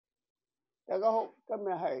大家好，今日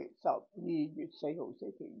係12月4號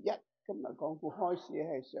星期一，今日港股開市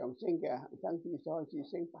係上升嘅，恒生指數開始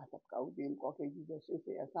升89點，國企指數升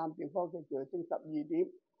43點，科技指數升12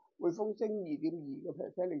點，匯豐升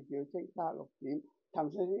2.2%，領指數升36點，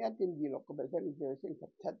騰訊升1.26%，領指數升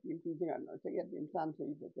17點，建設銀行升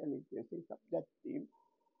1.34%，領指數升11點，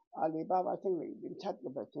阿里巴巴升0.7%，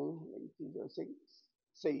領指數升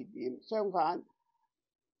4點，相反。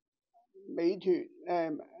美團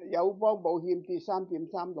友邦保險跌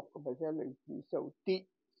3.36%，令指數跌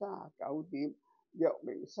39點。藥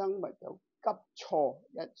明生物就急挫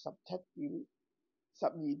12.7%，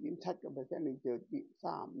令指數跌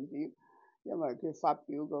35點。因為佢發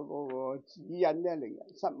表嗰個指引咧令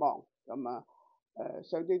人失望，咁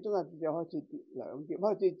上證綜合指數開始跌2點，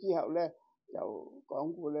開始之後咧就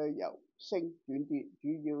港股咧由升轉跌，主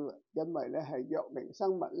要因為咧係藥明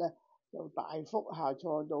生物咧就大幅下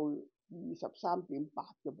挫到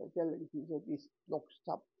23.8%，令指數跌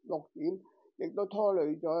66點，亦都拖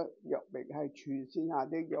累咗藥明係全線下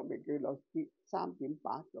跌，藥明記錄跌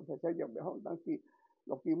3.8%，藥明康德跌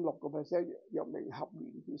6.6%，藥明合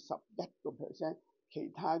聯跌11%，其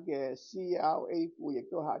他嘅 CRA 股亦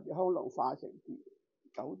都下跌，康龍化成跌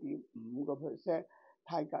9.5%，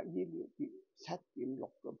泰格醫療跌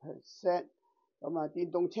7.6%，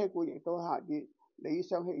電動車股亦都下跌，理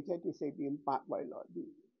想汽車跌4.8%，蔚來跌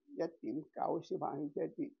1.9%，小鵬汽車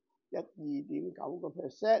跌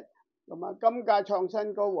2.9%，金價創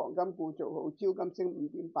新高，黃金股造好，招金升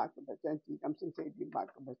5.8%，紫金升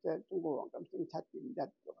4.8%，中國黃金升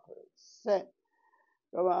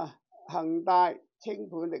7.1%，恒大清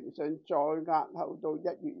盤聆訊再押後到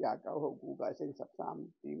1月29號，股價升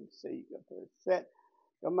13.4%，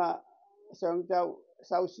上週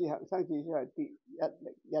收市恒生指數係跌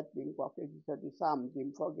101點，國企指數跌35點，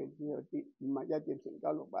科技指數跌51點，成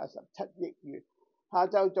交617億元。下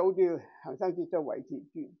晝早段恒生指數維持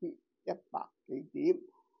住跌100幾點，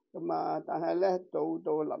但係咧到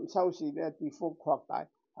臨收市咧跌幅擴大，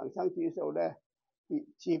恒生指數咧跌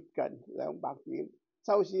接近200點，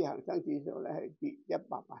收市恒生指數咧係跌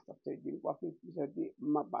184點，國企指數跌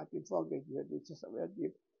58點，科技指數跌71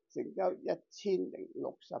點，成交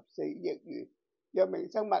1064億元。藥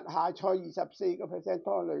明生物下挫24%，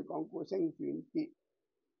拖累港股升轉跌。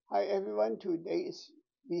Hi everyone, today is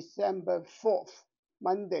December 4th,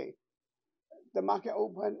 Monday. The market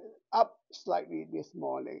opened up slightly this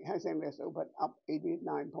morning. Hang Seng Index opened up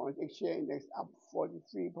 89 points, Exchange Index up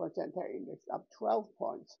 43 points, Tech Index up 12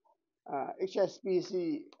 points.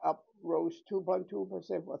 HSBC rose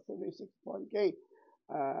 2.2% for 36-point gain.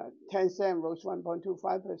 Tencent rose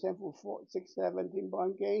 1.25% for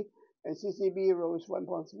 17-point gain. And CCB rose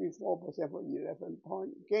 1.34% for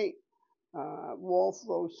 11-point gain. Wolf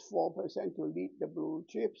rose 4% to lead the blue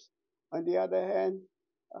chips. On the other hand,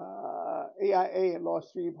 AIA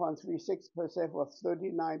lost 3.36% for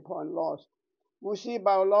 39-point loss. WuXi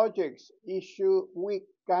Biologics issued weak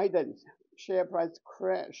guidance. Share price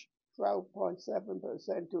crashed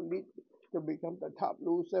 12.7% to become the top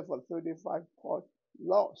loser for 35-point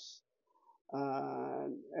loss.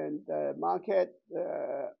 And the market,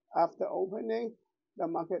 after opening, the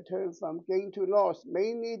market turned from gain to loss,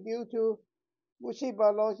 mainly due to WuXi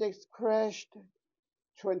Biologics crashed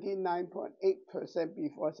 29.8%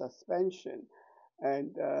 before suspension,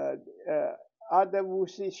 and other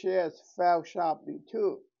WuXi shares fell sharply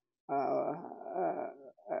too.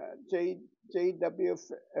 JW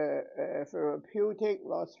Therapeutic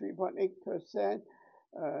lost 3.8%.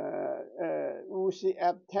 WuXi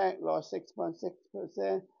AppTech lost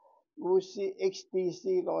 6.6%. WuXi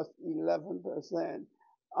XDC lost 11%.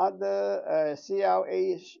 Other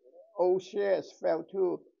CRAO shares fell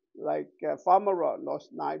too, like Pharmaron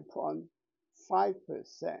lost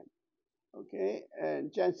 9.5%. Okay,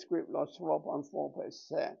 and GenScript lost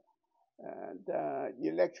 4.4%. And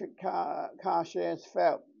electric car shares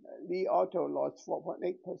fell. Li Auto lost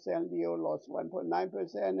 4.8%. Leo lost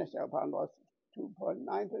 1.9%. And Xiaopang lost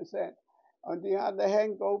 2.9%. On the other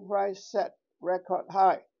hand, gold price set record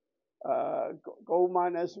high. Gold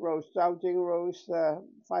miners rose. Zhaojing rose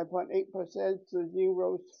 5.8%. Zijin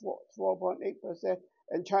rose 4.8%.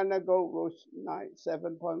 And China Gold rose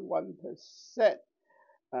 7.1%.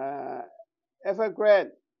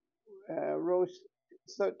 Evergrande rose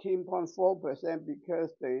 13.4%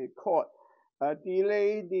 because the court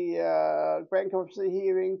delayed the bankruptcy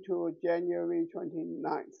hearing to January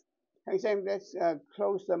 29th. Hang Seng Index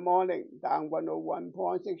closed the morning down 101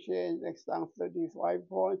 points, Exchange Index down 35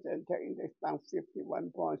 points, and Tech Index down 51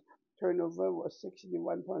 points. Turnover was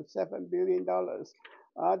 $61.7 billion.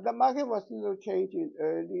 The market was little change in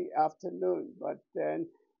early afternoon, but then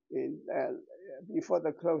Before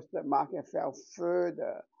the close, the market fell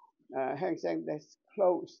further. Hang Seng Index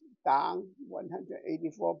closed down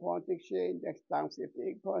 184 points, Exchange Index down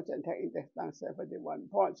 58 points, and Tech Index down 71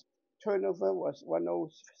 points. Turnover was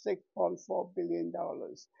 $106.4 billion.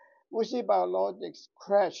 WuXi Biologics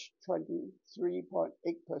crashed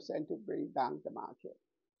 23.8% to bring down the market.